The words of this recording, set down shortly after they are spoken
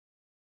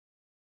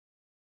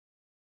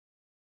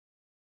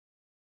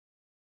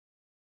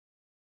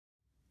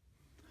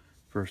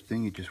First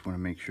thing, you just want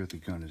to make sure the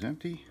gun is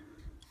empty,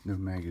 no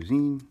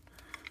magazine,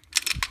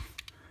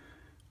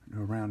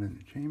 no round in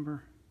the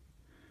chamber.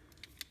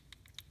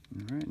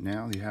 All right,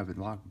 now you have it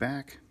locked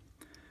back.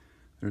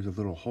 There's a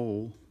little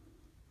hole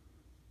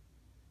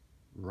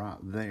right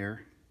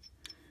there.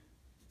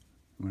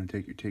 You want to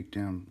take your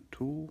takedown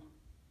tool,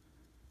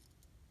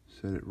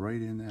 set it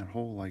right in that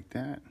hole like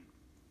that.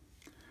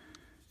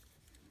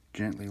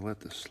 Gently let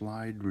the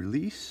slide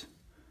release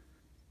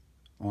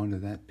onto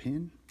that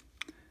pin.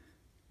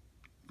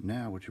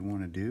 Now what you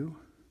want to do,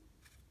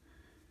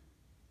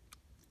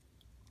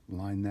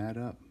 line that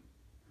up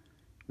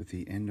with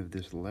the end of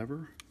this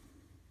lever.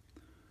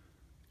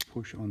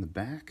 Push on the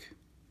back,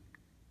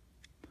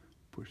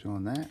 push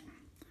on that,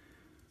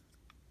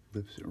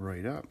 lifts it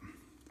right up,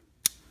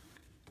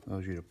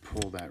 allows you to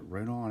pull that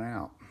right on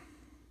out.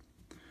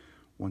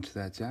 Once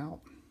that's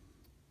out,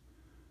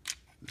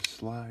 the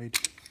slide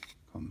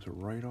comes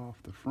right off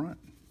the front,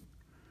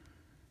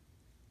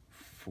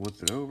 flip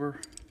it over,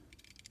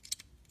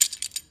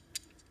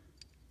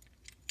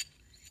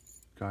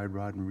 guide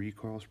rod and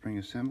recoil spring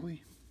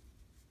assembly,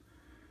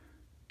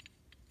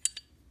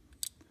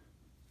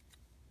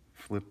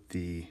 flip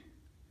the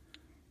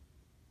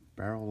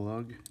barrel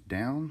lug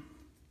down,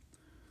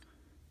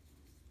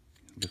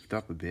 lift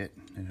up a bit,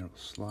 and it'll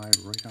slide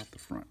right out the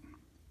front.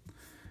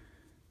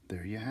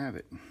 There you have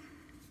it,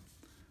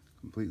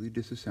 completely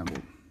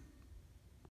disassembled.